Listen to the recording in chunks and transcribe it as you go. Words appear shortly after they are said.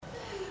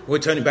We're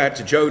turning back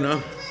to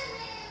Jonah,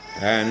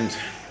 and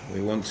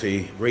we want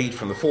to read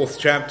from the 4th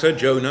chapter,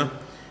 Jonah,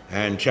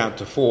 and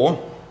chapter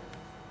 4.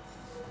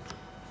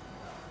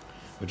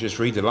 We'll just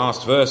read the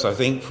last verse, I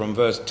think, from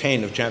verse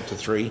 10 of chapter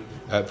 3,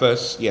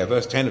 verse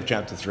 10 of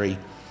chapter 3,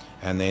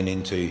 and then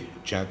into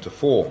chapter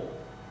 4.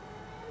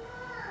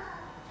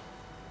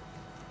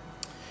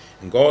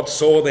 And God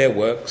saw their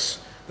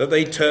works, that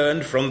they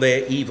turned from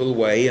their evil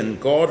way,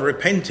 and God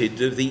repented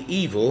of the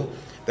evil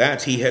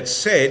that he had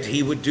said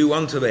he would do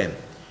unto them,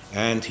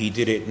 and he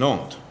did it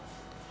not.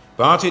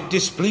 But it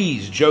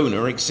displeased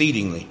Jonah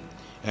exceedingly,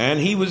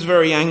 and he was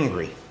very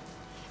angry.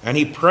 And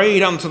he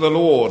prayed unto the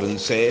Lord, and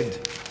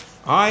said,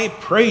 I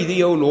pray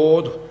thee, O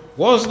Lord,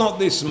 was not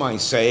this my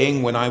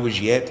saying when I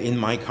was yet in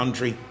my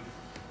country?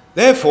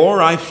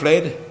 Therefore I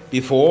fled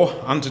before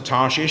unto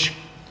Tarshish,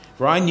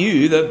 for I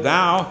knew that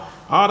thou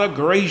art a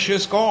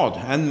gracious God,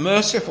 and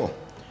merciful,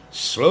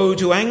 slow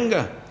to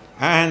anger,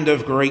 and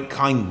of great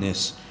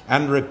kindness,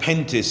 and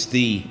repentest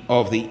thee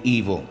of the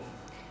evil.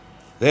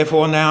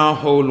 Therefore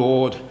now, O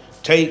Lord,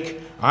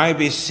 take, I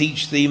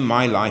beseech thee,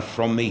 my life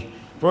from me,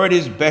 for it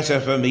is better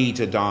for me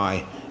to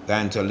die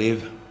than to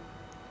live.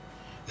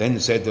 Then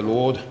said the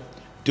Lord,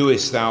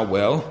 Doest thou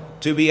well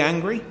to be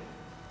angry?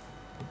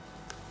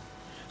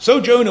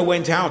 So Jonah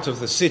went out of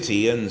the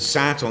city, and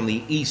sat on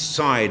the east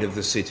side of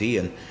the city,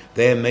 and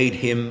there made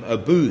him a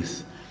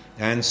booth,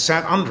 and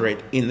sat under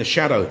it in the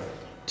shadow,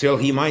 till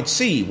he might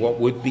see what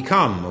would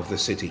become of the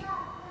city.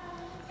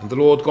 And the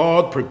Lord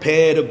God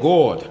prepared a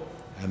gourd,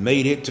 and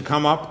made it to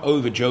come up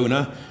over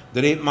Jonah,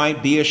 that it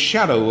might be a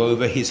shadow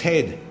over his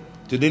head,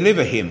 to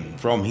deliver him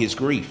from his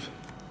grief.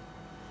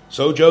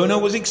 So Jonah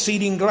was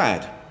exceeding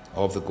glad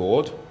of the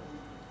gourd.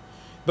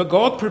 But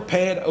God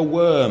prepared a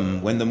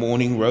worm when the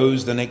morning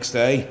rose the next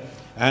day,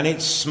 and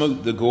it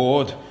smote the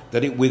gourd,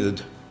 that it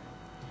withered.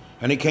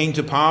 And it came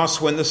to pass,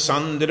 when the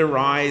sun did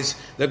arise,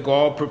 that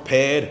God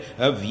prepared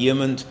a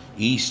vehement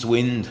east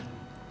wind.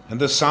 And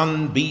the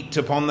sun beat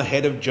upon the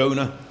head of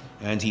Jonah,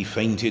 and he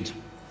fainted,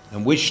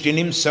 and wished in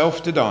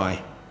himself to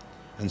die,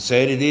 and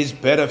said, It is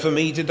better for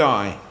me to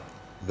die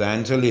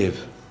than to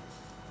live.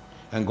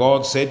 And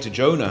God said to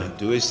Jonah,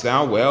 Doest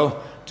thou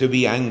well to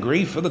be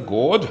angry for the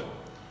gourd?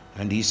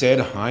 And he said,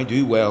 I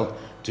do well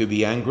to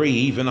be angry,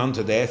 even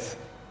unto death.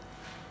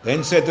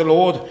 Then said the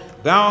Lord,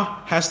 Thou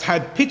hast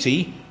had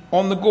pity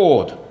on the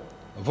gourd,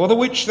 for the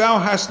which thou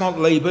hast not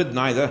laboured,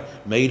 neither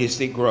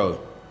madest it grow,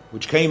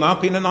 which came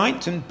up in a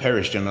night, and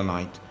perished in a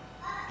night.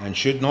 And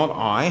should not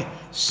I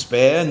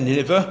spare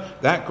Nineveh,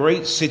 that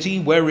great city,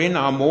 wherein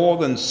are more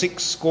than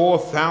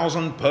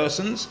 60,000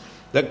 persons,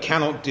 that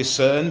cannot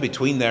discern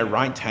between their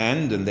right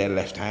hand and their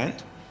left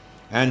hand,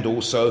 and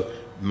also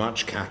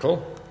much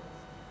cattle?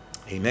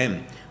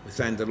 Amen. We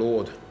thank the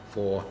Lord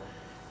for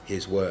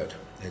his word.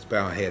 Let's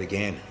bow our head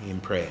again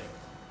in prayer.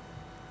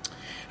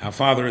 Our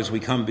Father, as we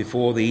come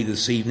before thee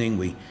this evening,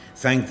 we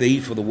thank thee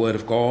for the word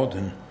of God.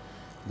 And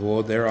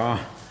Lord, there are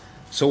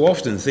so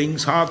often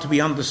things hard to be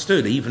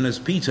understood, even as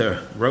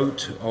Peter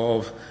wrote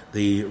of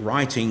the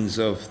writings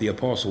of the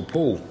Apostle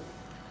Paul.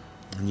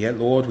 And yet,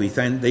 Lord, we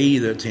thank thee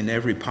that in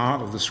every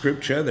part of the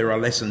Scripture there are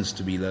lessons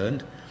to be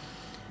learned,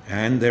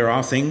 and there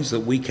are things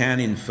that we can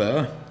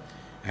infer,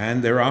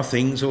 and there are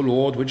things, O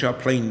Lord, which are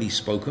plainly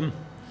spoken,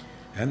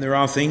 and there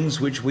are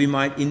things which we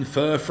might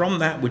infer from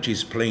that which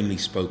is plainly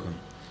spoken.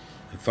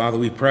 And Father,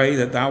 we pray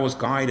that thou wilt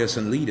guide us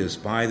and lead us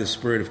by the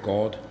Spirit of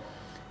God,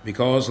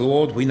 because,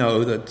 Lord, we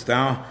know that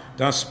thou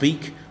dost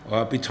speak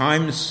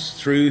betimes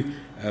through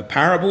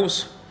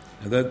parables,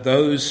 that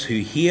those who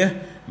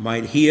hear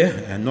might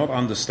hear and not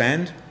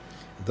understand,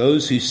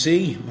 those who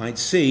see might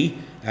see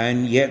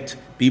and yet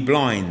be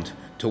blind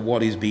to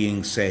what is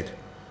being said.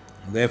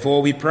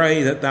 Therefore we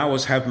pray that thou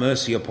wouldst have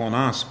mercy upon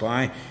us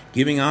by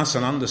giving us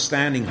an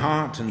understanding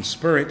heart and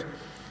spirit,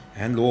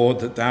 and Lord,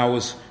 that thou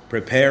wouldst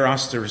prepare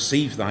us to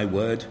receive thy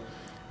word,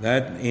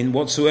 that in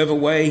whatsoever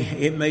way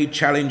it may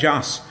challenge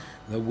us,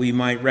 that we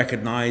might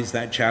recognize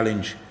that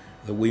challenge,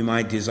 that we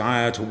might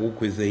desire to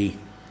walk with thee.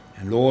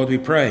 And Lord, we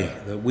pray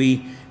that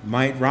we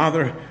might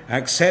rather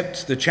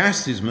accept the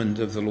chastisement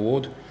of the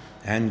Lord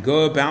and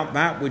go about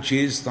that which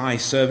is thy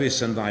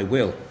service and thy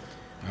will,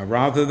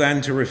 rather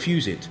than to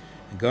refuse it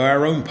and go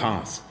our own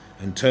path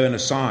and turn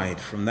aside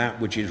from that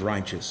which is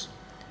righteous.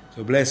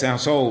 So bless our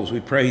souls,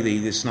 we pray thee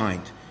this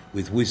night,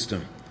 with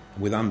wisdom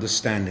and with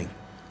understanding.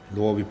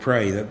 Lord, we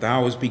pray that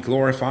thou wouldst be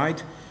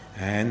glorified,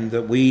 and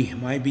that we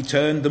might be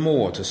turned the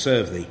more to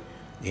serve thee.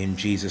 In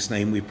Jesus'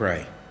 name we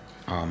pray.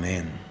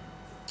 Amen.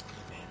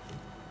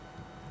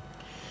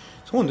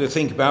 So I want to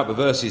think about the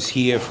verses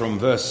here from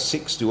verse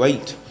 6 to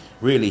 8,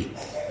 really,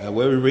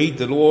 where we read,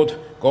 The Lord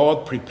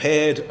God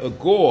prepared a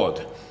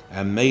gourd,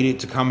 and made it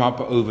to come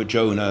up over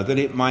Jonah, that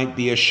it might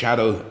be a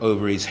shadow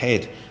over his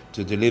head,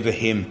 to deliver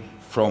him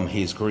from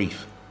his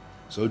grief.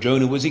 So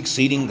Jonah was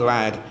exceeding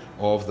glad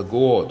of the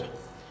gourd.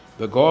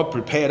 But God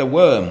prepared a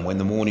worm when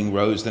the morning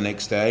rose the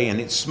next day, and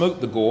it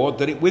smote the gourd,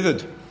 that it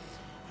withered.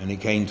 And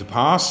it came to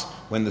pass,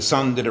 when the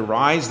sun did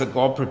arise, that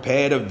God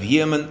prepared a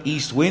vehement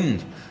east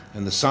wind,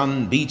 and the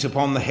sun beat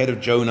upon the head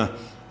of Jonah,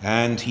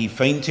 and he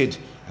fainted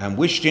and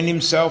wished in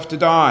himself to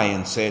die,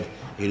 and said,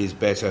 "It is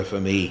better for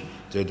me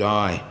to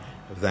die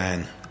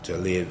than to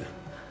live."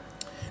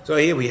 So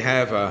here we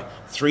have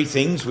three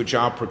things which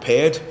are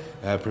prepared: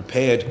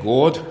 prepared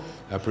gourd,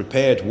 a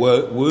prepared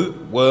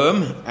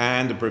worm,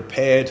 and a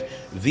prepared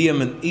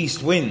vehement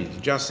east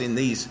wind, just in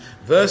these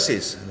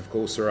verses. And of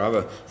course there are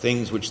other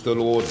things which the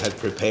Lord had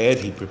prepared.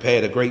 He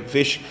prepared a great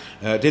fish,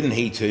 didn't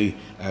he, to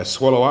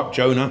swallow up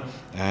Jonah,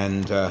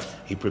 and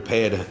he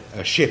prepared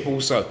a ship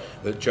also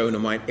that Jonah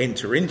might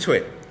enter into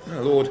it.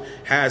 The Lord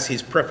has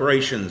his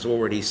preparations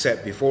already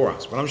set before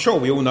us. But I'm sure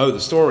we all know the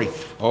story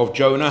of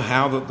Jonah,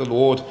 how that the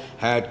Lord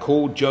had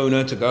called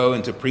Jonah to go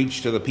and to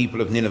preach to the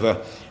people of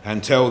Nineveh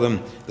and tell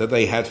them that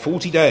they had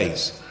 40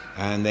 days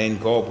and then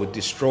God would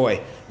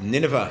destroy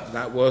Nineveh.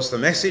 That was the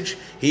message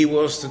he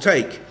was to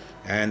take.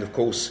 And of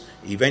course,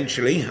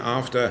 eventually,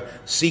 after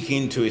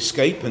seeking to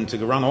escape and to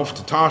run off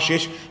to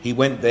Tarshish, he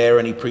went there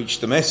and he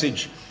preached the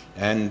message,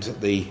 and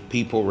the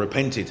people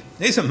repented.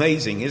 It's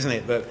amazing, isn't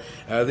it, that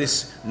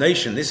this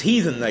nation, this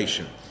heathen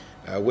nation,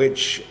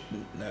 which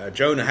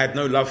Jonah had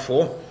no love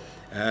for,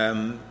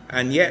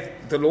 and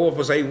yet the Lord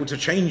was able to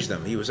change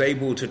them. He was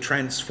able to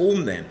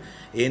transform them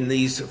in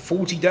these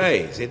 40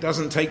 days. It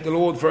doesn't take the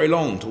Lord very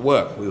long to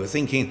work. We were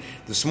thinking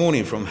this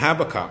morning from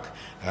Habakkuk,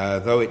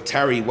 though it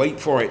tarry, wait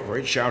for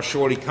it shall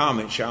surely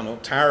come, it shall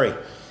not tarry.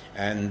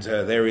 And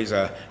there is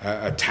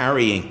a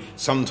tarrying,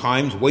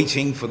 sometimes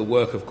waiting for the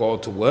work of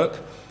God to work.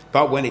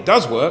 But when it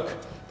does work,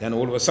 then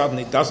all of a sudden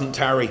it doesn't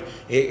tarry.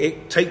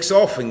 It takes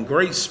off in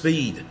great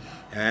speed.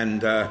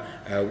 And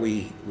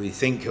we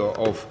think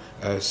of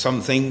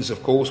some things,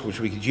 of course, which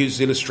we could use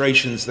as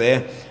illustrations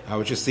there. I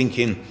was just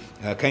thinking,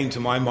 came to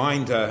my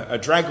mind, a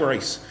drag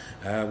race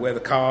where the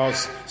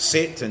cars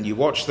sit and you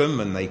watch them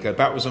and they go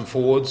backwards and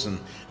forwards, and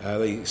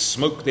they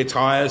smoke their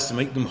tyres to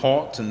make them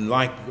hot, and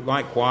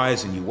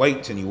likewise, and you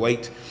wait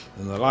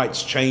and the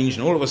lights change,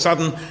 and all of a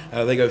sudden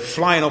they go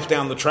flying off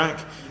down the track.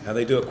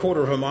 They do a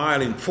quarter of a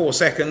mile in 4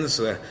 seconds.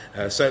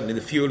 Certainly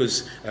the fuel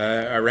is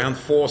around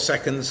 4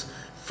 seconds.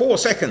 4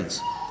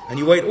 seconds. And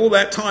you wait all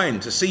that time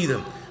to see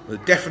them,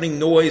 with deafening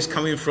noise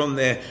coming from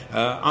their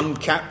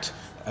uncapped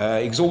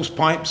exhaust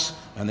pipes,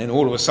 and then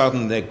all of a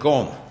sudden they're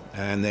gone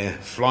and they're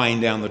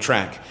flying down the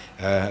track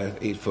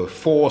for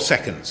 4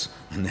 seconds.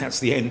 And that's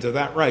the end of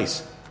that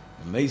race.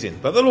 Amazing.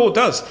 But the Lord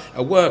does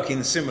a work in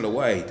a similar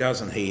way,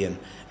 doesn't he?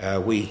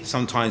 And we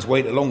sometimes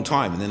wait a long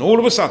time, and then all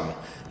of a sudden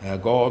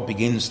God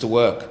begins to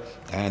work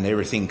and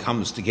everything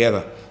comes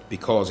together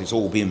because it's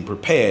all been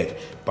prepared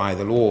by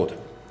the Lord.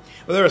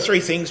 Well, there are three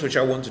things which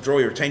I want to draw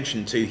your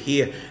attention to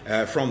here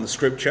from the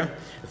scripture.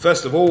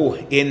 First of all,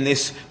 in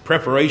this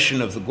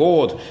preparation of the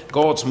gourd,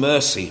 God's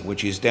mercy,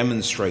 which is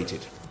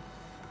demonstrated.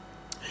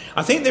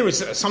 I think there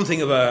is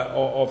something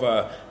of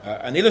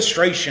an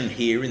illustration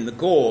here in the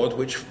gourd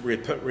which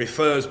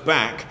refers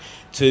back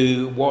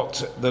to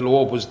what the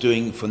Lord was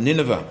doing for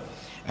Nineveh.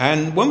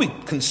 And when we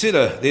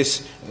consider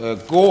this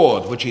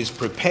gourd which is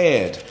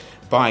prepared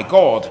by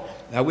God,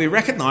 we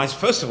recognize,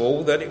 first of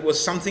all, that it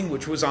was something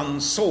which was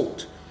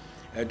unsought.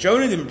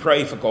 Jonah didn't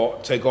pray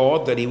to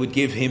God that he would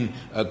give him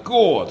a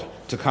gourd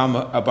to come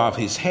above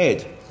his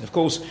head. Of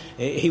course,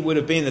 he would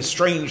have been a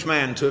strange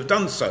man to have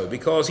done so,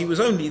 because he was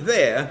only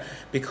there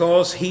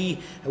because he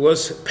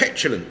was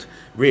petulant,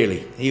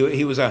 really.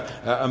 He was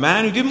a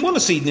man who didn't want to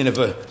see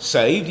Nineveh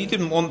saved. He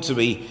didn't want to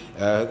be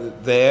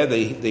there,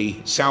 the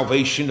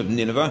salvation of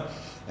Nineveh.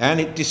 And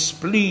it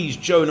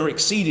displeased Jonah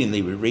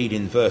exceedingly, we read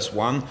in verse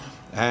 1.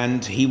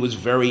 And he was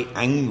very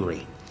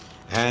angry.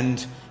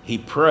 And he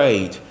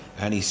prayed,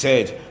 and he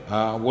said,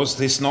 was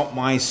this not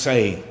my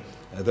saying,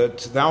 that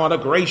thou art a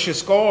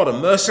gracious God,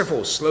 and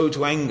merciful, slow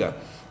to anger?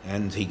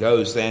 And he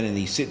goes then and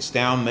he sits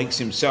down, makes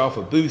himself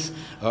a booth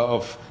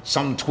of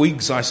some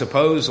twigs, I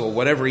suppose, or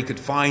whatever he could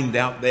find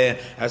out there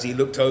as he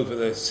looked over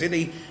the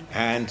city,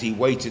 and he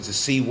waited to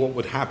see what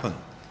would happen.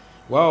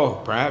 Well,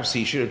 perhaps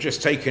he should have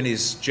just taken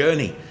his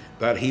journey,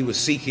 but he was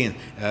seeking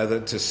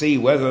to see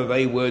whether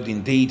they would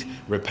indeed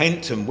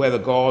repent and whether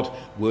God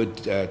would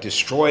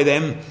destroy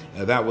them.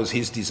 That was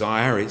his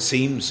desire, it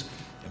seems.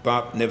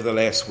 But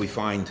nevertheless, we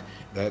find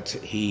that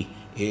he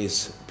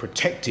is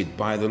protected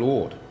by the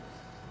Lord.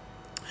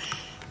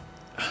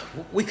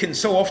 We can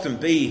so often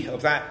be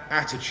of that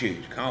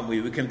attitude, can't we?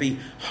 We can be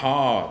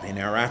hard in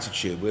our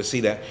attitude. We'll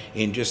see that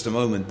in just a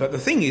moment. But the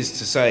thing is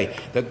to say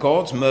that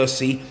God's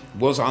mercy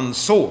was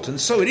unsought,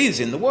 and so it is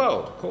in the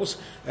world. Of course,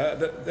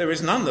 there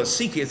is none that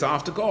seeketh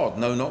after God,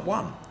 no, not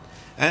one.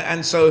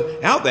 And so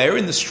out there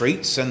in the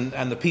streets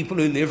and the people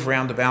who live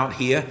round about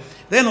here,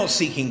 they're not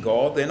seeking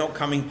God. They're not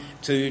coming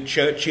to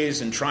churches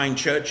and trying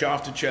church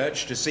after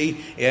church to see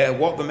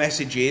what the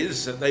message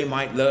is, that they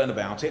might learn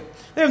about it.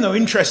 They have no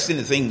interest in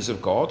the things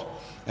of God.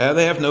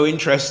 They have no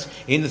interest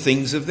in the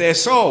things of their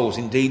souls.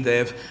 Indeed, they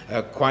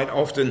have quite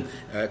often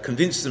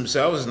convinced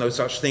themselves there's no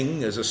such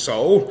thing as a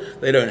soul.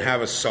 They don't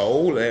have a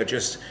soul. They're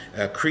just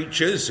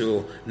creatures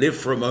who live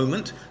for a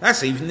moment.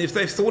 That's even if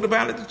they've thought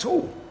about it at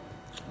all.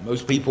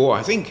 Most people,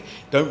 I think,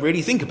 don't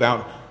really think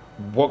about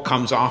what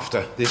comes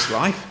after this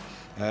life.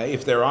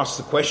 If they're asked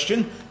the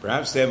question,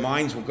 perhaps their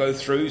minds will go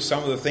through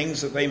some of the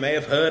things that they may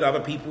have heard other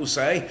people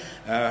say.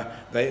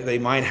 They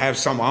might have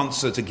some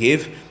answer to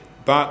give,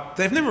 but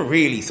they've never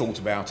really thought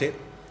about it.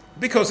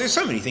 Because there's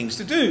so many things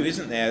to do,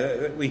 isn't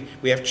there?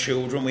 We have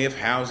children, we have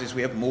houses,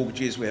 we have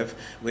mortgages, we have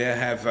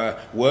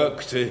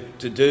work to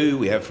do,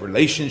 we have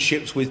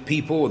relationships with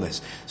people, and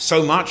there's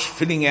so much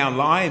filling our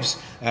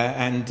lives,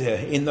 and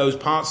in those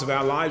parts of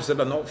our lives that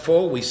are not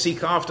full, we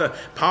seek after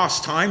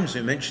pastimes.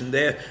 We mentioned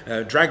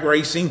there drag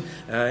racing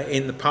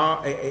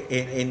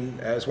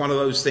as one of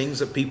those things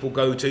that people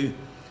go to.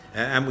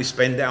 And we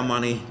spend our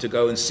money to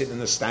go and sit in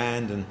the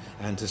stand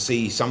and to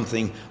see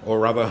something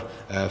or other,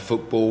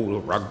 football or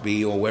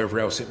rugby or wherever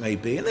else it may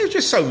be. And there's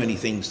just so many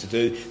things to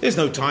do. There's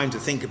no time to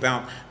think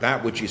about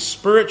that which is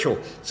spiritual.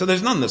 So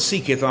there's none that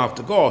seeketh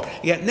after God.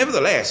 Yet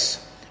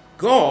nevertheless,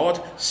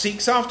 God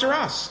seeks after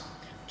us.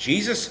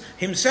 Jesus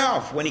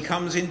himself, when he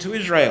comes into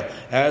Israel,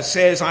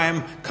 says, I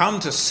am come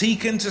to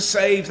seek and to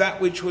save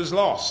that which was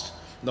lost.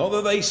 Not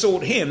that they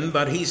sought him,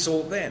 but he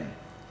sought them.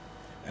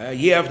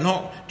 Ye have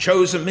not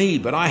chosen me,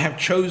 but I have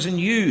chosen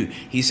you,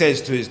 he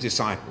says to his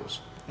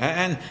disciples.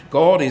 And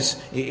God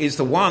is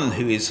the one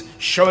who is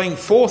showing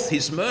forth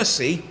his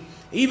mercy,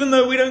 even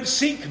though we don't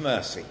seek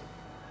mercy.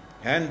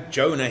 And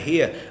Jonah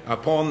here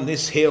upon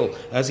this hill,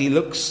 as he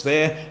looks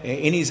there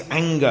in his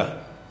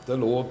anger, the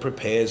Lord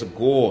prepares a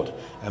gourd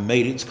and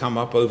made it come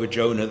up over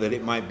Jonah, that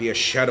it might be a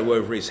shadow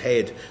over his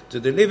head, to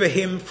deliver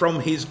him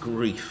from his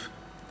grief.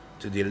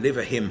 To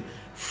deliver him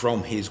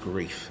from his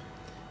grief.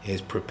 He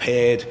is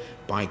prepared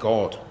by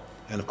God.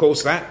 And of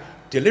course that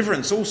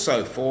deliverance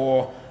also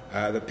for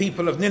the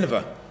people of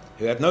Nineveh,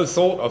 who had no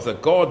thought of the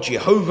God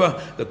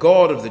Jehovah, the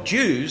God of the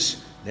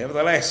Jews.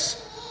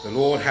 Nevertheless, the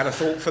Lord had a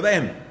thought for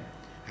them.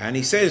 And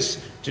he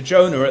says to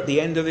Jonah at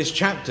the end of this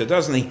chapter,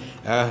 doesn't he,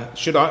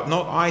 should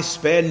I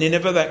spare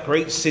Nineveh, that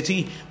great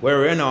city,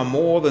 wherein are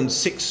more than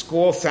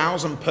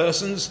 600,000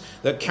 persons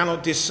that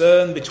cannot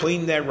discern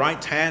between their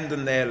right hand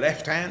and their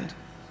left hand,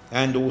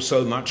 and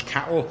also much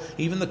cattle,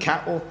 even the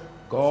cattle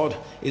God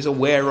is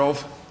aware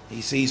of.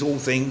 He sees all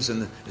things,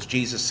 and as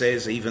Jesus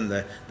says, even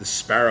the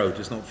sparrow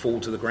does not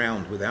fall to the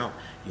ground without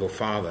your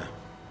Father.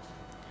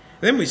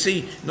 Then we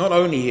see not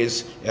only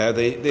is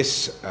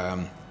this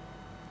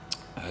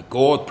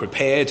gourd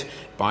prepared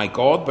by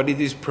God, but it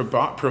is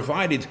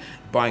provided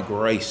by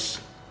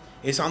grace.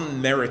 It's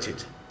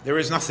unmerited. There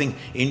is nothing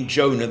in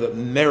Jonah that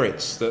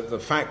merits the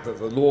fact that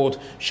the Lord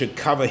should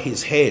cover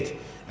his head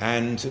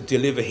and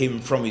deliver him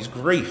from his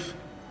grief.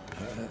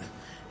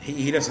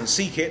 He doesn't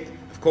seek it,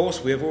 of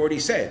course, we have already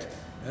said.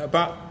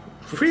 But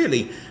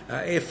really,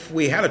 if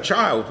we had a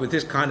child with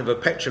this kind of a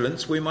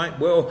petulance, we might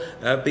well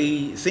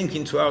be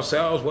thinking to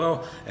ourselves,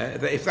 well,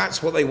 if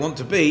that's what they want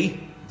to be,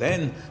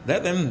 then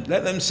let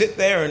them sit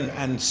there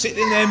and sit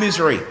in their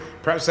misery.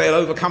 Perhaps they'll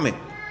overcome it.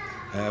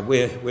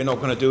 We're not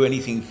going to do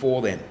anything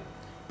for them.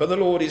 But the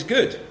Lord is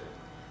good.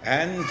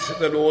 And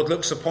the Lord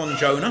looks upon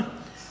Jonah,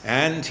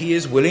 and he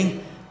is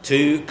willing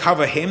to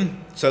cover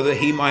him so that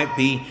he might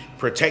be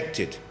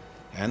protected.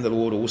 And the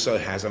Lord also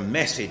has a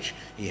message.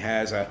 He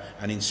has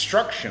an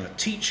instruction, a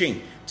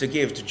teaching to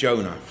give to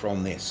Jonah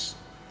from this.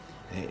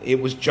 It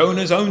was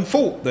Jonah's own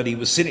fault that he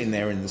was sitting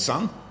there in the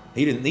sun.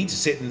 He didn't need to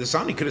sit in the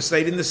sun. He could have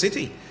stayed in the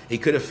city. He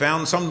could have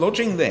found some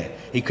lodging there.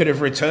 He could have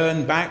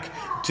returned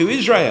back to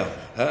Israel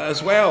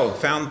as well,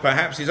 found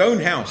perhaps his own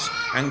house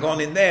and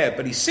gone in there.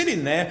 But he's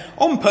sitting there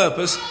on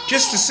purpose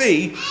just to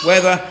see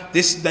whether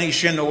this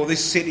nation or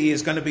this city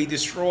is going to be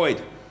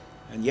destroyed.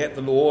 And yet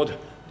the Lord,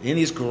 in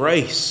his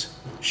grace,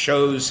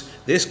 shows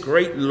this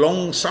great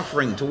long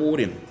suffering toward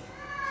him.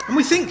 And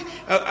we think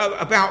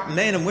about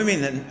men and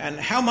women and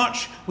how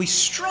much we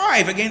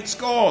strive against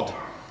God.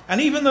 And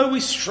even though we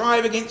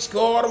strive against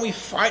God and we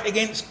fight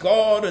against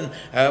God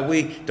and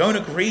we don't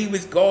agree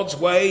with God's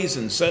ways,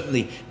 and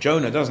certainly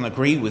Jonah doesn't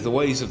agree with the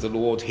ways of the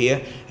Lord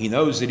here. He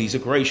knows that he's a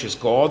gracious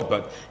God,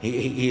 but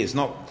he is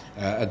not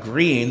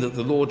agreeing that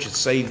the Lord should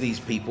save these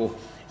people.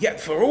 Yet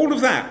for all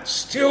of that,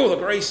 still the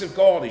grace of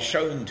God is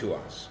shown to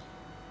us.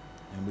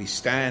 And we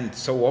stand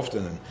so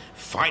often and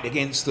fight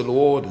against the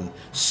Lord and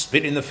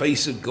spit in the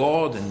face of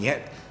God, and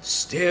yet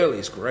still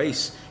his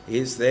grace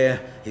is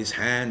there. His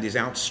hand is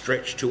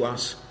outstretched to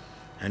us,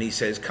 and he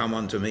says, come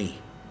unto me.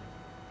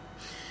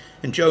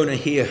 And Jonah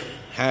here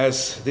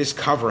has this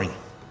covering,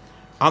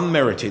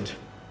 unmerited,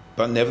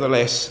 but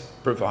nevertheless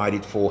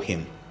provided for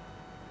him.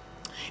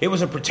 It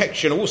was a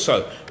protection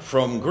also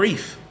from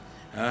grief.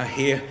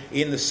 Here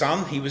in the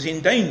sun, he was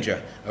in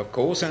danger, of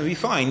course, and we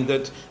find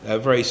that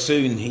very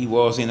soon he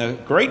was in a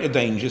greater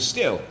danger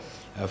still.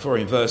 For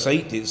in verse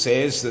 8 it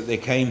says that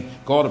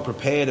God had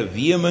prepared a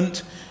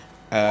vehement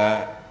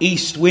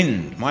east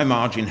wind. My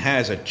margin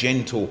has a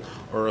gentle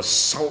or a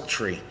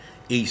sultry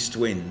east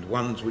wind,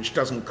 one which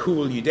doesn't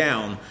cool you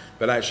down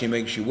but actually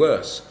makes you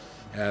worse.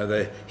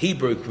 The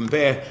Hebrew can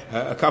bear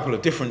a couple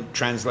of different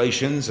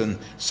translations, and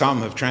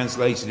some have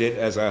translated it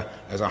as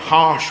a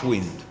harsh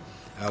wind.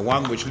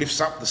 One which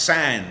lifts up the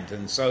sand,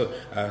 and so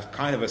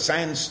kind of a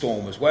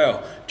sandstorm as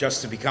well,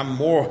 just to become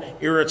more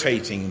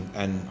irritating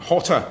and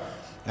hotter.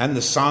 And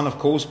the sun, of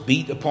course,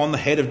 beat upon the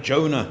head of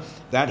Jonah,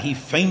 that he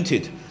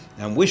fainted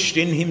and wished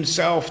in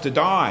himself to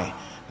die.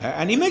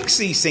 And he makes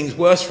these things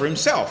worse for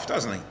himself,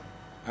 doesn't he?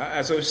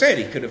 As I've said,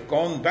 he could have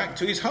gone back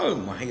to his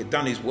home. He had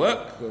done his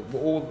work,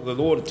 all the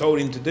Lord had told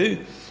him to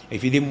do.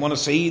 If he didn't want to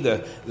see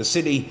the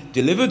city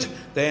delivered,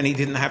 then he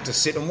didn't have to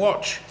sit and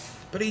watch.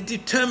 But he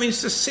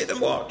determines to sit and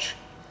watch.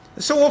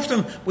 And so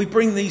often we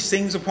bring these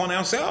things upon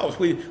ourselves.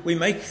 We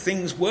make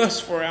things worse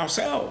for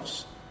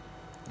ourselves.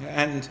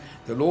 And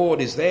the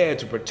Lord is there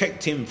to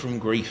protect him from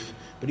grief,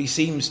 but he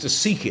seems to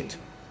seek it.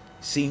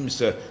 He seems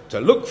to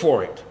look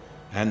for it.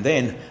 And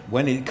then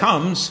when it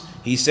comes,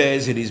 he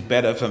says, "It is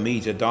better for me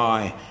to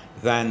die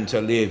than to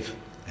live,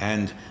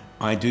 and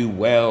I do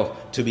well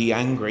to be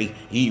angry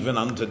even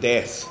unto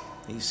death."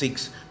 He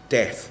seeks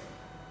death.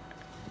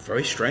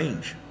 Very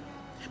strange.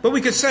 But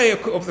we could say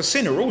of the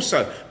sinner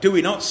also, do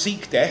we not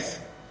seek death?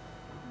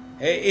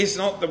 Is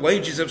not the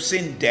wages of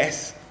sin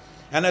death?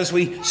 And as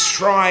we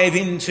strive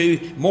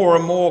into more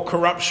and more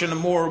corruption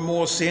and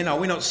more sin, are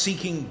we not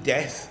seeking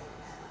death?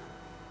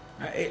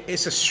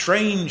 It's a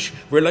strange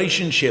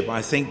relationship,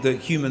 I think,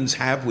 that humans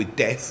have with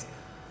death.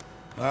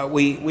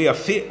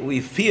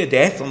 We fear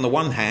death on the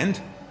one hand,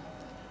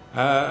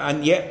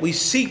 and yet we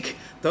seek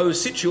those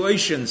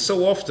situations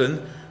so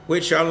often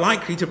which are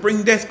likely to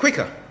bring death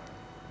quicker.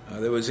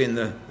 There was in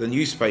the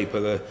newspaper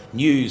the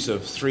news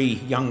of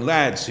 3 young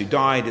lads who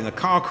died in a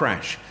car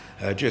crash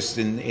just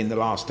in the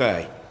last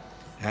day.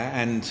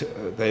 And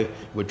they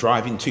were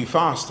driving too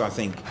fast, I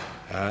think,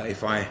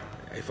 if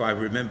I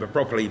remember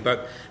properly.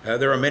 But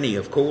there are many,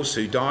 of course,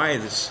 who die.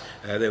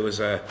 There was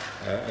a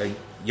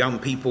young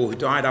people who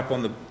died up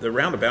on the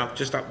roundabout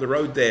just up the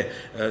road there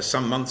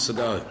some months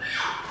ago.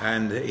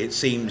 And it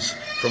seems,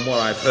 from what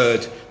I've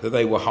heard, that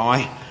they were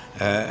high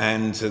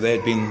and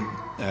they'd been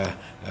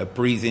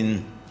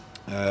breathing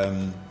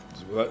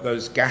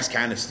those gas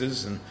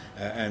canisters,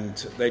 and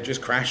they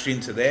just crashed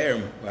into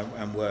there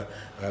and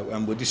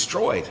were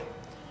destroyed.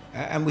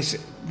 And we say,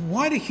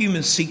 why do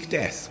humans seek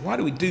death? Why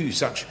do we do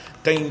such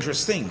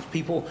dangerous things?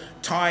 People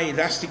tie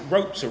elastic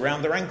ropes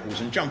around their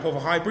ankles and jump over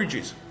high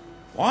bridges.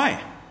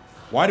 Why?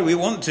 Why do we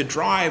want to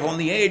drive on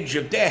the edge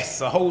of death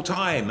the whole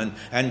time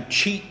and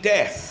cheat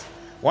death?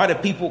 Why do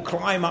people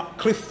climb up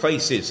cliff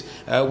faces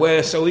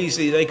where so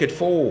easily they could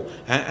fall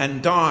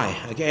and die?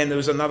 Again, there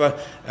was another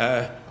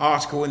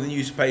article in the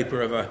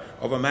newspaper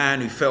of a man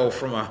who fell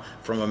from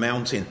a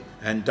mountain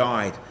and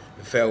died.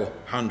 He fell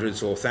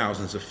hundreds or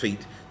thousands of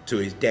feet to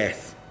his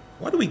death.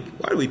 Why do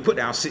we put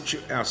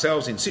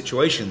ourselves in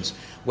situations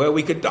where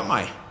we could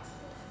die?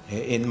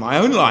 In my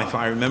own life,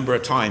 I remember a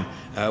time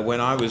when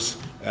I was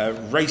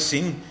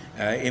racing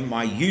in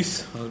my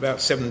youth. I was about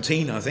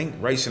 17, I think,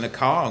 racing a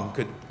car, and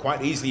could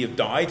quite easily have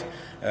died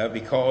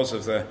because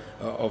of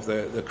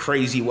the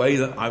crazy way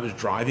that I was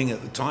driving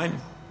at the time.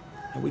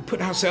 And we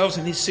put ourselves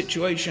in this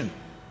situation.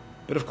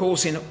 But of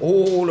course, in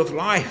all of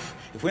life,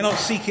 if we're not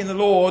seeking the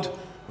Lord,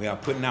 we are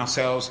putting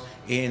ourselves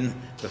in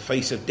the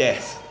face of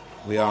death.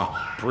 We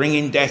are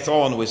bringing death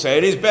on. We say,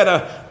 it is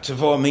better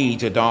for me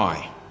to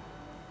die.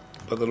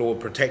 But the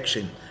Lord protects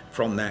him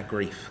from that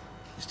grief.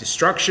 His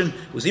destruction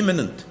was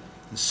imminent.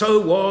 And so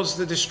was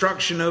the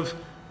destruction of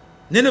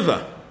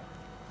Nineveh.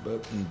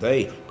 But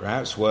they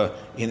perhaps were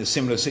in a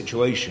similar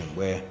situation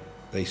where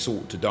they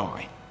sought to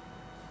die.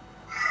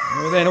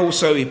 And then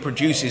also he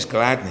produces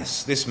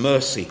gladness. This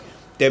mercy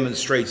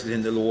demonstrated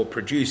in the Lord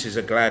produces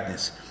a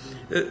gladness.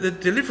 The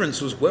deliverance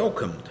was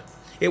welcomed.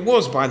 It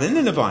was by the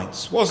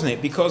Ninevites, wasn't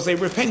it? Because they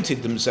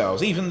repented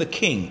themselves, even the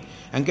king,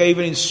 and gave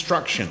an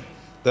instruction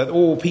that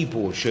all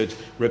people should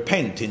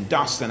repent in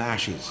dust and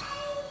ashes.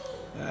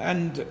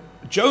 And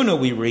Jonah,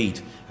 we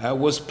read,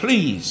 was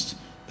pleased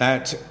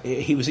that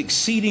he was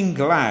exceeding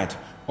glad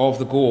of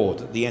the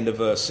gourd at the end of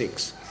verse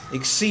 6.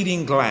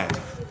 Exceeding glad.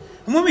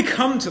 And when we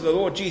come to the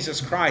Lord Jesus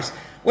Christ,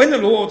 when the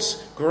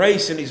Lord's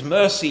grace and his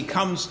mercy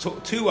comes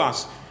to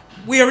us,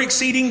 we are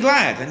exceeding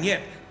glad, and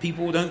yet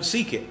people don't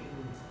seek it.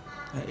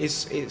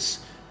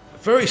 It's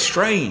very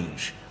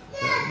strange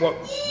what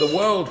the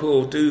world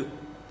will do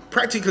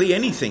practically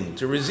anything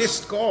to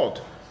resist God.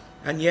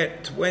 And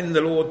yet when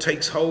the Lord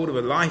takes hold of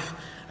a life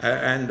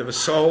and of a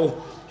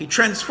soul, he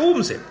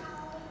transforms it.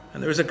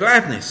 And there is a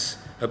gladness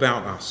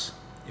about us.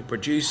 It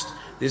produced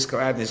this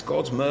gladness.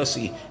 God's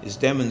mercy is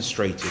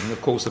demonstrated. And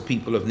of course the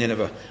people of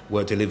Nineveh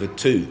were delivered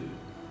too.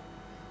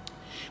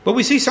 But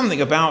we see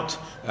something about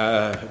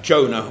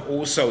Jonah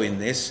also in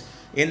this,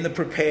 in the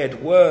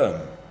prepared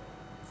worm.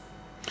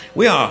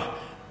 We are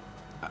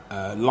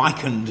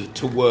likened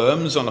to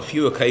worms on a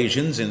few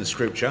occasions in the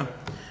scripture.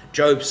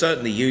 Job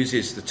certainly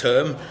uses the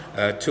term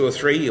 2 or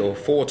 3 or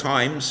 4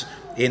 times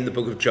in the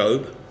book of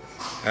Job.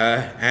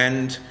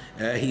 And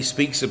he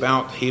speaks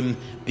about him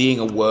being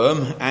a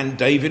worm. And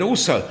David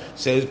also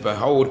says,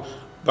 "Behold,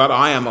 but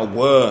I am a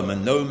worm,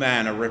 and no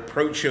man, a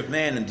reproach of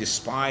men, and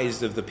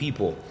despised of the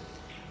people."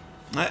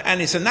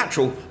 And it's a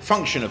natural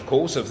function, of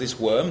course, of this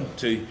worm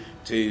to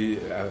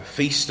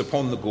feast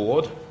upon the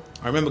gourd.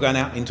 I remember going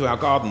out into our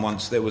garden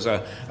once. There was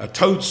a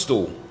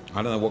toadstool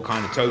I don't know what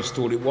kind of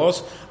toadstool it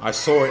was. I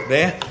saw it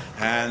there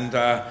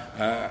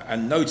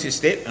and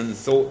noticed it and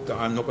thought that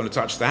I'm not going to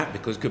touch that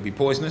because it could be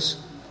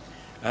poisonous.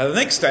 The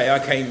next day I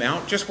came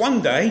out, just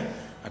one day,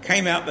 I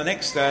came out the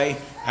next day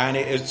and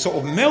it had sort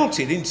of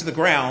melted into the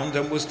ground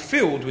and was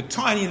filled with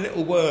tiny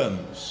little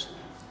worms.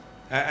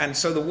 And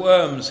so the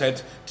worms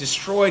had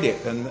destroyed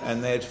it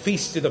and they had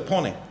feasted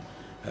upon it.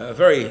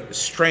 Very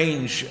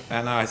strange,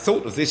 and I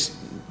thought of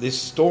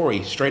this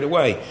story straight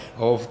away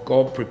of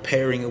God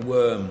preparing a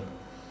worm.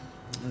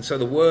 And so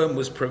the worm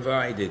was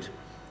provided.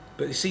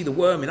 But you see, the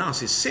worm in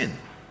us is sin.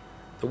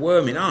 The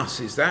worm in us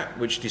is that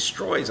which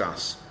destroys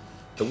us.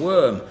 The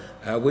worm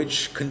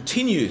which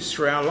continues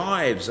through our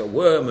lives, a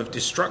worm of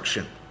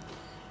destruction.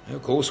 And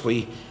of course,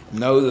 we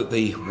know that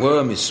the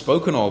worm is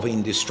spoken of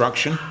in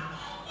destruction.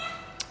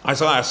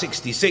 Isaiah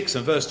 66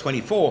 and verse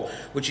 24,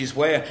 which is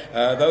where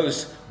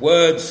those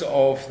words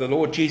of the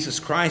Lord Jesus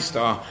Christ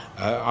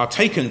are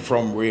taken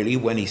from, really,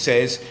 when he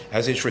says,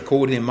 as it's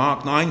recorded in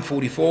Mark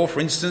 9:44, for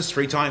instance,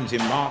 3 times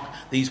in Mark,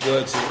 these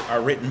words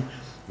are written,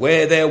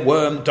 where their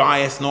worm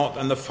dieth not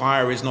and the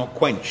fire is not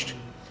quenched.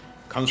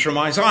 Comes from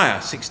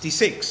Isaiah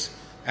 66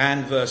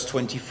 and verse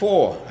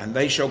 24, and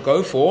they shall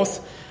go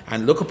forth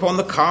and look upon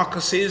the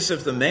carcasses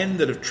of the men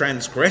that have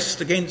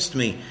transgressed against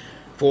me,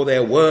 for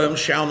their worm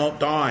shall not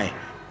die,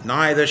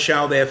 neither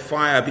shall their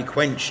fire be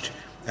quenched,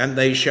 and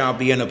they shall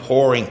be an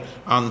abhorring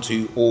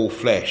unto all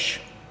flesh.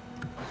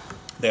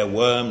 Their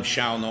worm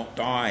shall not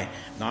die,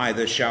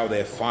 neither shall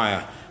their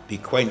fire be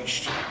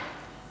quenched.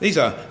 These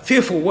are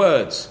fearful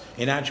words,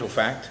 in actual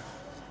fact.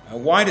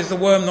 Why does the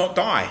worm not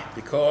die?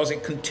 Because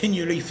it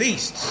continually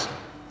feasts.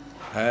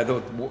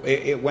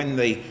 When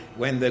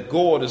the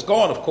gourd is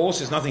gone, of course,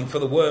 there's nothing for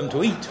the worm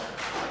to eat.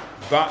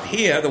 But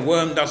here, the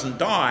worm doesn't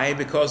die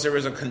because there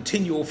is a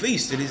continual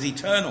feast. It is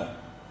eternal.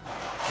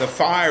 The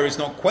fire is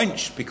not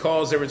quenched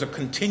because there is a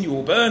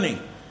continual burning.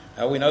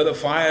 We know the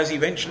fires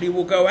eventually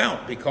will go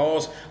out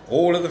because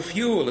all of the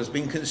fuel has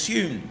been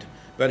consumed.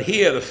 But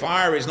here, the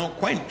fire is not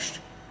quenched.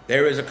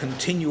 There is a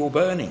continual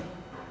burning.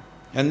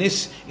 And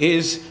this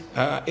is,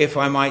 if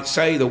I might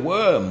say, the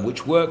worm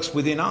which works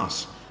within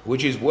us,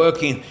 which is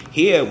working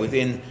here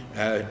within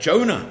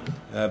Jonah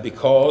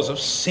because of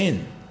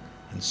sin.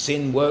 And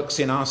sin works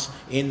in us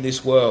in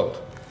this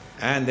world.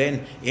 And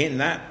then in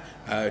that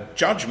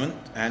judgment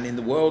and in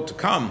the world to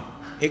come,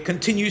 it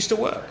continues to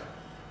work.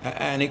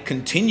 And it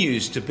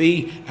continues to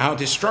be our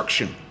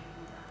destruction.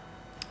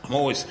 I'm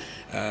always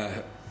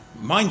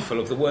mindful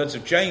of the words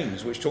of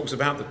James, which talks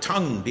about the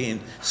tongue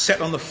being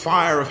set on the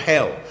fire of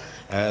hell.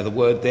 The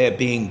word there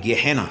being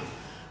Gehenna,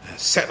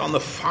 set on the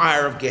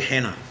fire of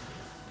Gehenna.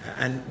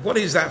 And what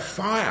is that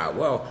fire?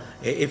 Well,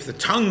 if the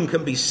tongue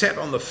can be set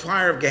on the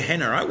fire of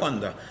Gehenna, I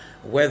wonder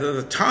whether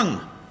the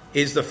tongue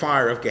is the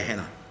fire of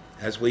Gehenna.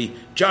 As we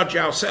judge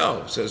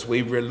ourselves, as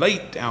we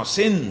relate our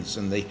sins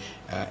and the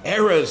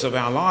errors of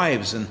our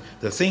lives and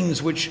the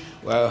things which,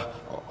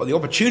 the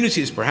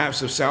opportunities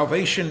perhaps of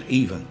salvation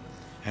even,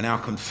 and our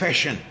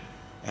confession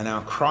and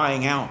our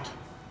crying out,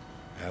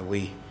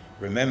 we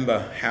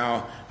remember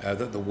how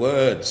that the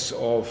words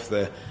of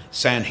the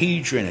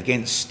Sanhedrin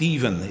against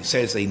Stephen, it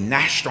says they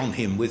gnashed on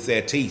him with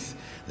their teeth.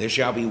 There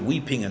shall be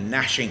weeping and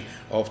gnashing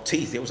of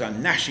teeth. It was a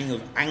gnashing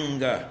of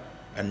anger,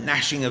 and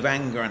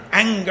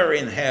anger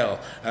in hell,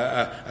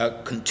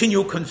 a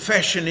continual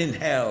confession in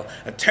hell,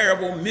 a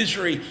terrible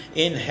misery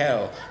in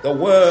hell. The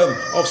worm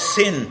of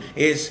sin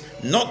is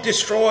not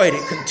destroyed.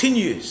 It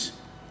continues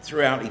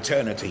throughout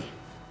eternity.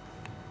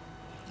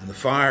 And the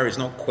fire is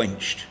not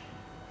quenched.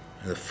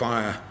 The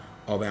fire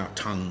of our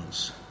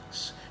tongues.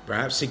 It's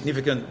perhaps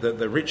significant that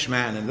the rich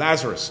man and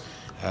Lazarus,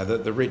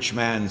 that the rich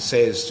man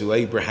says to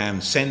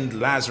Abraham, send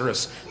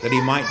Lazarus that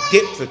he might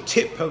dip the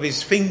tip of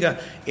his finger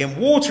in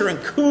water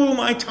and cool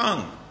my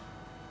tongue.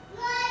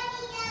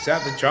 Is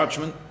that the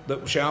judgment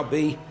that shall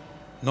be?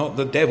 Not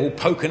the devil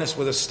poking us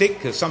with a stick,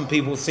 because some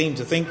people seem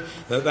to think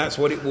that that's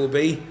what it will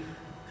be.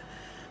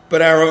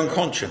 But our own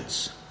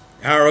conscience,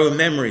 our own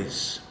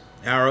memories,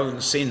 our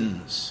own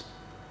sins,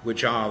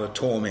 which are the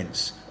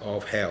torments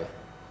of hell.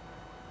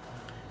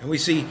 And we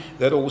see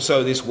that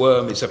also this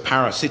worm is a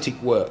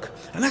parasitic work.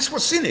 And that's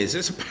what sin is.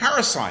 It's a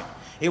parasite.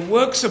 It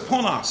works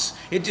upon us.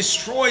 It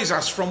destroys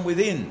us from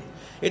within.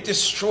 It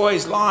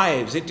destroys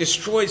lives. It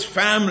destroys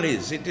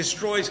families. It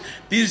destroys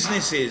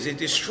businesses. It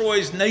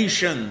destroys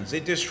nations.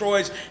 It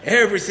destroys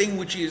everything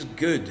which is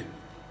good.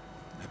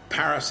 A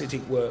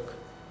parasitic work.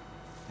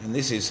 And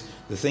this is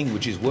the thing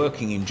which is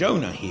working in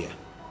Jonah here.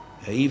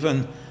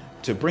 Even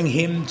to bring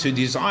him to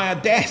desire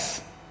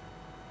death.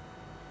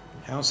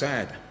 How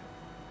sad.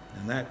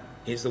 And that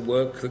is the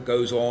work that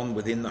goes on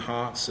within the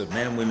hearts of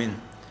men and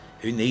women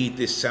who need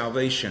this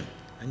salvation.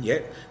 And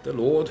yet the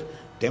Lord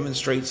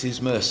demonstrates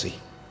his mercy,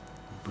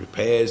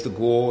 prepares the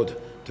gourd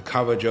to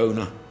cover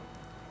Jonah,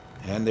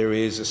 and there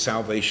is a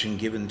salvation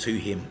given to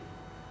him.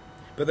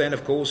 But then,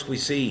 of course, we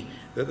see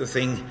that the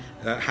thing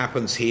that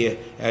happens here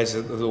as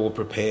the Lord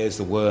prepares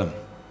the worm.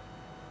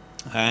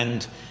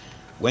 And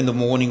when the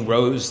morning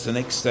rose the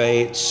next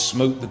day, it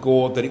smote the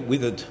gourd that it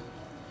withered.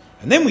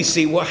 And then we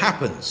see what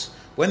happens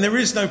when there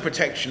is no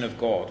protection of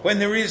God, when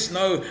there is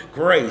no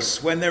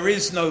grace, when there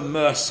is no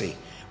mercy,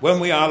 when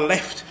we are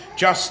left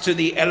just to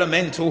the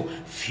elemental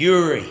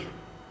fury,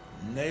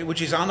 which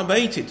is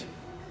unabated.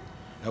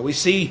 We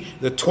see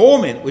the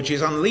torment which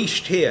is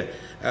unleashed here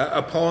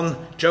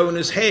upon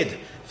Jonah's head.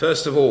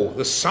 First of all,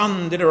 the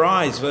sun did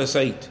arise, verse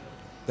 8,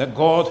 that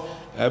God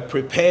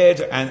prepared,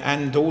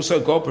 and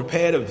also God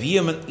prepared a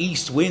vehement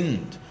east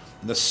wind.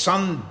 The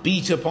sun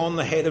beat upon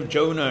the head of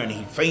Jonah, and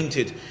he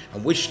fainted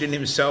and wished in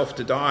himself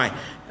to die.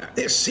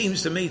 This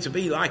seems to me to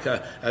be like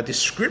a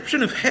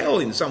description of hell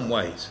in some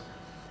ways.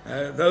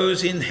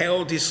 Those in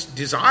hell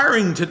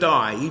desiring to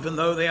die, even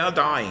though they are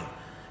dying,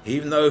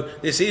 even though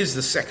this is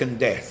the second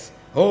death.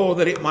 Oh,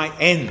 that it might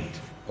end.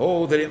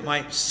 Oh, that it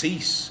might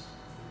cease.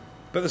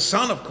 But the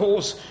Son, of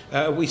course,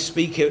 we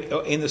speak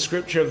in the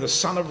Scripture of the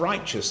Son of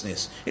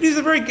Righteousness. It is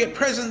the very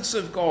presence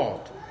of God.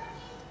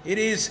 It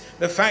is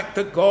the fact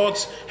that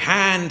God's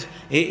hand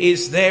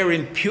is there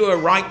in pure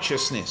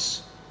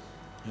righteousness.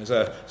 There's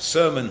a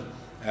sermon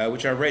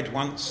which I read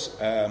once.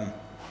 Can't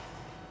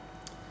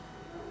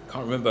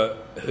remember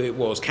who it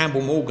was.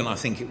 Campbell Morgan, I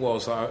think it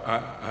was,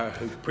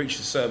 who preached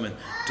the sermon.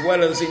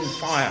 Dwellers in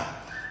fire.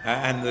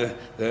 And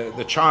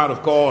the child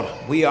of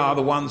God, we are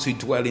the ones who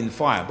dwell in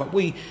fire. But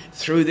we,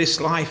 through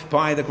this life,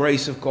 by the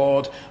grace of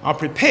God, are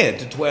prepared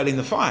to dwell in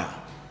the fire.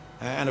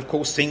 And of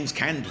course, things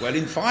can dwell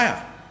in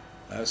fire.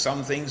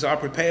 Some things are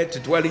prepared to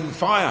dwell in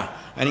fire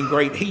and in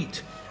great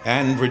heat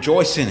and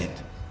rejoice in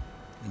it.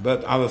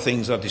 But other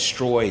things are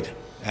destroyed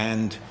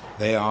and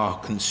they are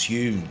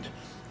consumed.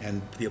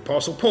 And the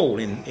Apostle Paul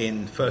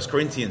in 1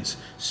 Corinthians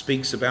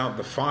speaks about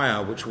the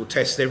fire which will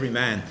test every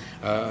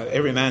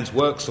man's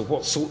works of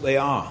what sort they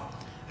are.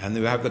 And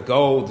we have the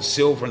gold, the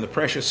silver and the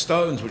precious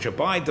stones which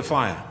abide the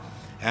fire,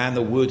 and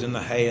the wood and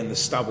the hay and the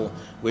stubble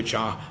which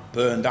are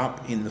burned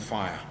up in the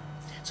fire.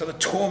 So the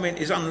torment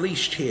is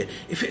unleashed here.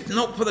 If it's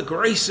not for the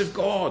grace of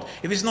God,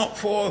 if it's not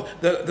for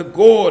the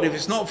gourd, if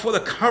it's not for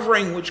the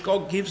covering which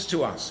God gives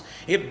to us,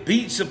 it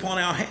beats upon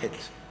our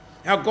heads.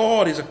 Our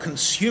God is a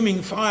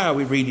consuming fire,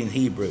 we read in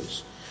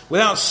Hebrews.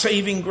 Without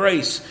saving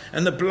grace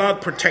and the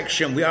blood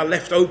protection, we are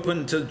left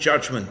open to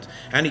judgment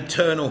and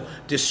eternal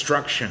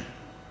destruction.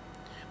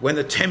 When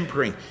the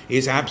tempering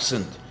is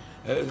absent,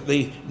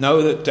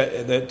 know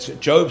that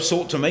Job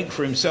sought to make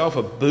for himself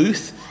a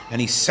booth, and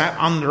he sat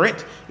under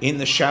it in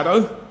the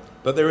shadow.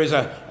 But there is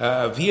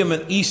a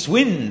vehement east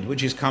wind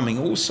which is coming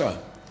also.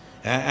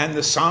 And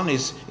the sun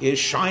is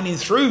shining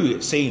through,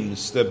 it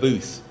seems, the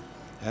booth.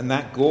 And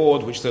that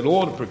gourd which the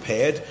Lord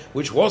prepared,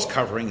 which was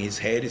covering his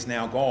head, is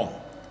now gone.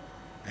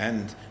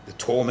 And the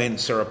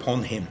torments are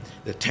upon him.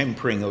 The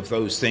tempering of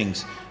those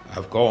things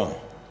have gone.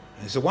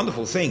 And it's a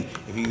wonderful thing.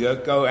 If you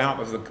go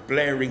out of the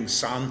blaring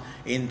sun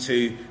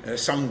into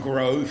some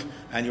grove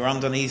and you're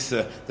underneath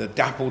the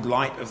dappled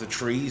light of the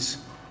trees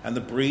and the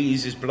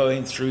breeze is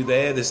blowing through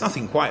there's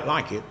nothing quite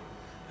like it.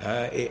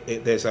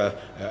 There's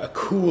a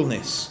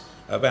coolness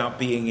about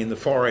being in the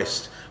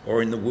forest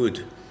or in the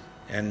wood.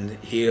 And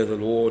here the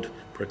Lord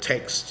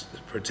protects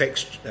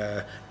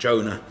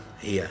Jonah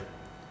here.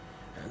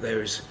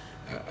 There is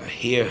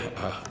here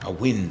a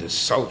wind, a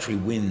sultry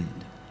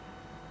wind.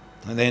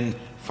 And then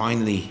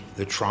finally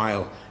the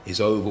trial is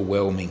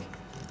overwhelming.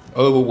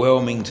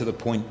 Overwhelming to the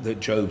point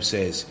that Job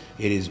says,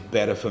 it is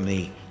better for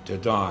me to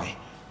die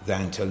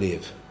than to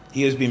live.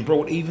 He has been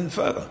brought even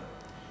further.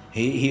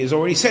 He has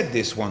already said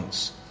this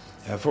once.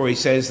 For he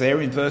says there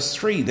in verse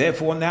 3,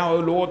 therefore now, O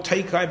Lord,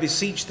 take, I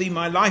beseech thee,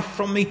 my life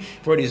from me,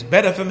 for it is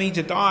better for me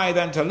to die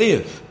than to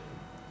live.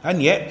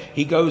 And yet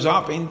he goes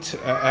up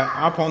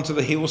onto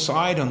the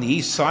hillside on the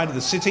east side of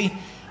the city,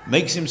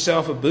 makes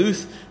himself a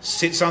booth,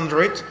 sits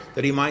under it,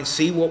 that he might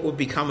see what would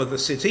become of the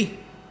city.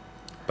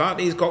 But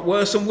he's got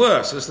worse and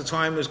worse as the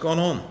time has gone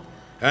on.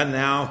 And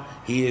now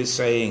he is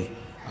saying,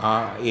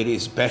 it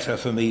is better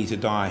for me to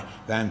die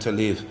than to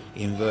live,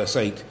 in verse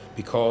 8,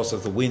 because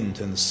of the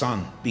wind and the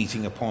sun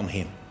beating upon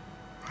him.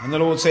 And the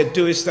Lord said,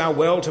 doest thou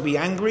well to be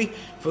angry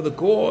for the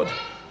gourd?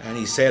 And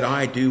he said,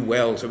 I do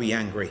well to be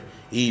angry,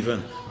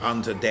 even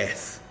unto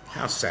death.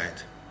 How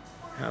sad.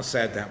 How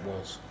sad that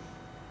was.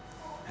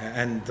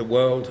 And the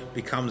world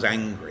becomes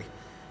angry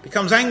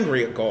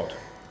at God.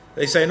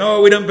 They say,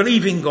 no, we don't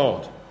believe in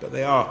God. But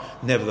they are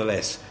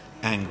nevertheless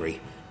angry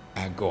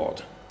at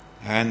God.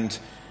 And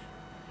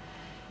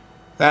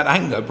that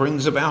anger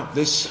brings about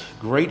this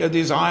greater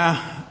desire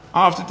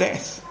after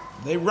death.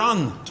 They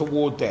run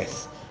toward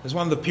death. As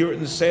one of the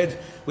Puritans said,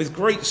 with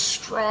great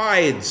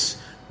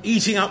strides,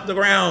 eating up the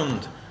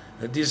ground,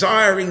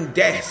 desiring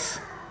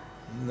death.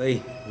 And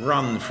they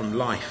run from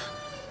life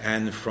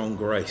and from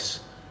grace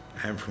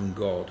and from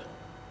God.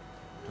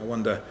 I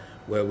wonder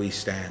where we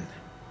stand.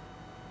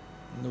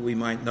 That we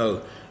might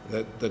know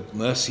that the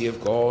mercy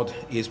of God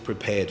is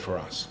prepared for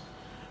us.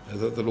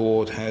 That the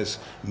Lord has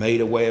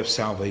made a way of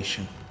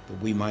salvation, that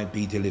we might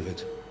be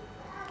delivered.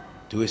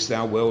 Doest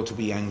thou well to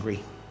be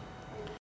angry?